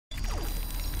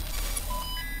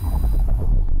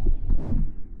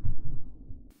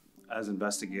as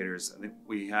investigators, I think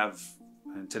we have,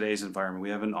 in today's environment, we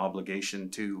have an obligation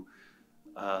to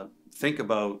think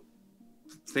about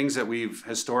things that we've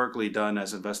historically done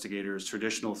as investigators,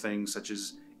 traditional things such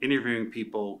as interviewing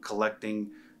people,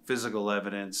 collecting physical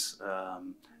evidence,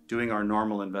 doing our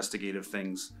normal investigative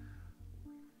things.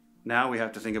 Now we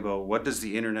have to think about, what does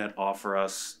the internet offer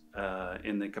us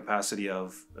in the capacity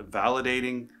of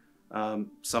validating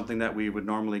something that we would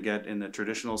normally get in the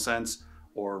traditional sense,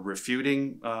 or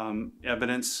refuting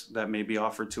evidence that may be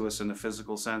offered to us in the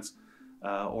physical sense,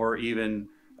 or even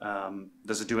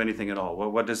does it do anything at all?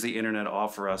 What does the internet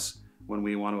offer us when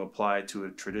we want to apply to a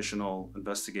traditional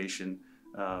investigation,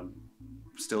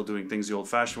 still doing things the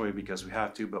old-fashioned way because we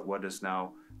have to, but what does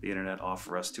now the internet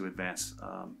offer us to advance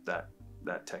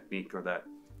that technique or that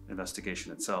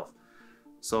investigation itself?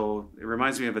 So it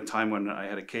reminds me of a time when I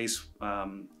had a case.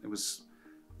 It was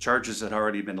charges had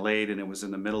already been laid, and it was in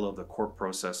the middle of the court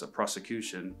process of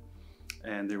prosecution,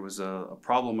 and there was a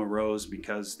problem arose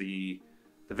because the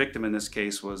victim in this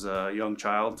case was a young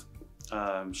child.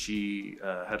 She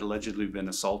had allegedly been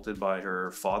assaulted by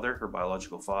her father, her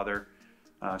biological father.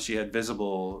 She had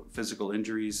visible physical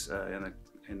injuries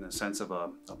in the sense of a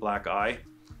black eye,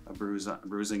 a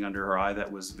bruising under her eye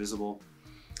that was visible.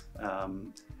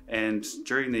 And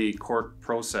during the court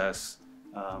process,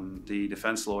 the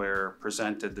defense lawyer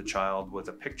presented the child with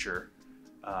a picture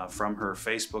from her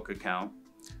Facebook account,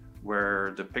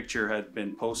 where the picture had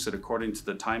been posted according to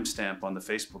the timestamp on the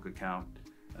Facebook account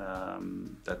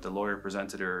that the lawyer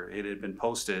presented her. It had been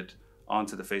posted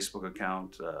onto the Facebook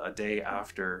account a day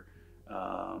after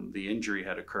the injury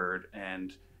had occurred,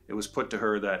 and it was put to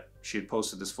her that she had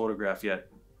posted this photograph, yet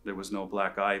there was no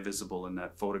black eye visible in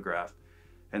that photograph.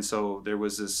 And so there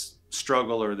was this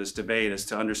struggle or this debate as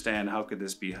to understand, how could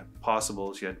this be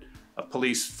possible? She had a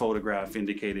police photograph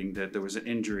indicating that there was an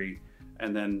injury,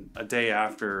 and then a day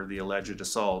after the alleged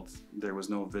assault, there was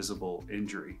no visible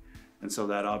injury. And so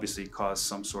that obviously caused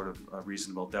some sort of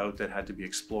reasonable doubt that had to be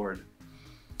explored.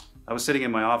 I was sitting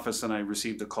in my office and I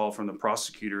received a call from the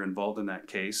prosecutor involved in that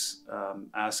case,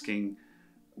 asking,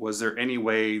 was there any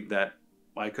way that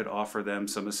I could offer them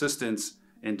some assistance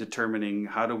in determining,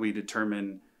 how do we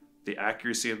determine the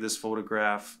accuracy of this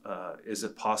photograph? Is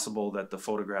it possible that the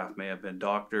photograph may have been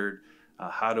doctored?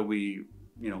 How do we,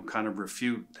 kind of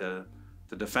refute the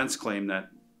defense claim that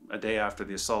a day after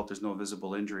the assault there's no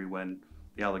visible injury, when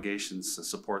the allegations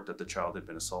support that the child had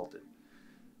been assaulted?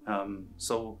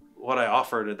 So what I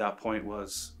offered at that point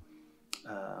was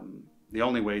the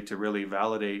only way to really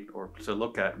validate, or to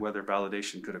look at whether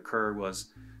validation could occur,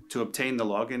 was to obtain the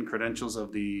login credentials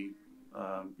of the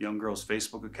young girl's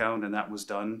Facebook account, and that was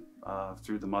done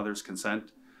through the mother's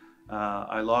consent.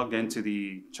 I logged into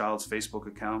the child's Facebook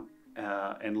account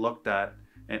and looked at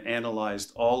and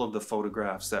analyzed all of the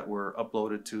photographs that were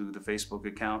uploaded to the Facebook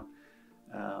account,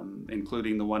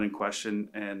 including the one in question.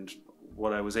 And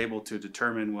what I was able to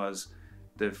determine was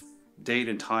the date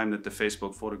and time that the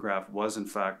Facebook photograph was in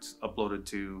fact uploaded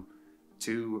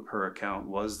to her account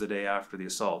was the day after the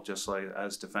assault, just like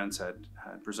as defense had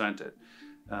presented.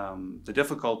 The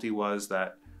difficulty was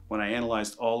that when I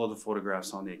analyzed all of the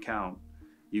photographs on the account,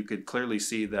 you could clearly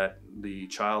see that the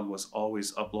child was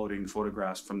always uploading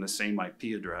photographs from the same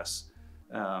IP address,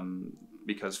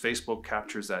 because Facebook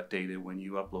captures that data when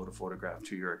you upload a photograph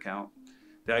to your account.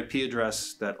 The IP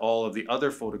address that all of the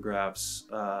other photographs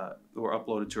were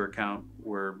uploaded to her account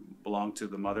belonged to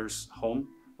the mother's home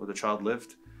where the child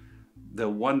lived. The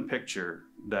one picture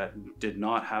that did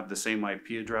not have the same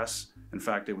IP address, in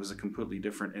fact, it was a completely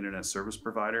different internet service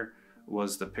provider,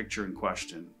 was the picture in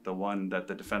question, the one that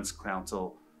the defense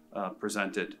counsel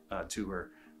presented to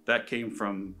her. That came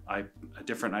from a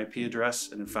different IP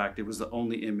address, and in fact, it was the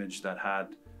only image that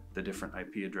had the different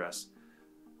IP address.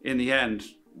 In the end,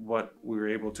 what we were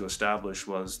able to establish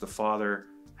was the father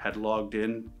had logged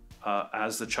in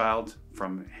as the child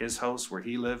from his house where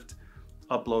he lived,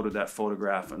 uploaded that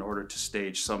photograph in order to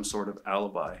stage some sort of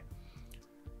alibi.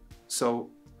 So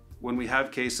when we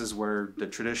have cases where the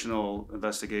traditional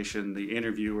investigation, the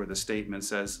interview or the statement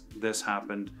says this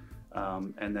happened,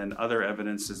 and then other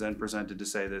evidence is then presented to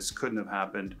say this couldn't have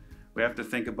happened, we have to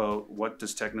think about, what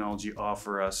does technology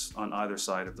offer us on either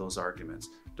side of those arguments?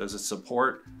 Does it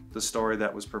support the story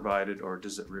that was provided, or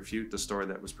does it refute the story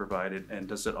that was provided? And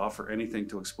does it offer anything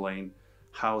to explain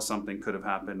how something could have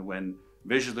happened, when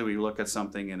visually we look at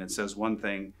something and it says one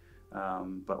thing,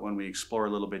 but when we explore a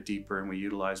little bit deeper and we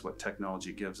utilize what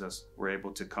technology gives us, we're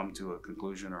able to come to a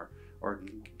conclusion or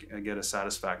get a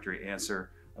satisfactory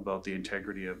answer about the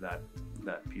integrity of that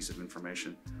piece of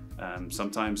information.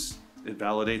 Sometimes it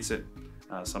validates it,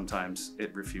 sometimes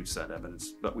it refutes that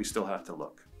evidence, but we still have to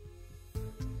look.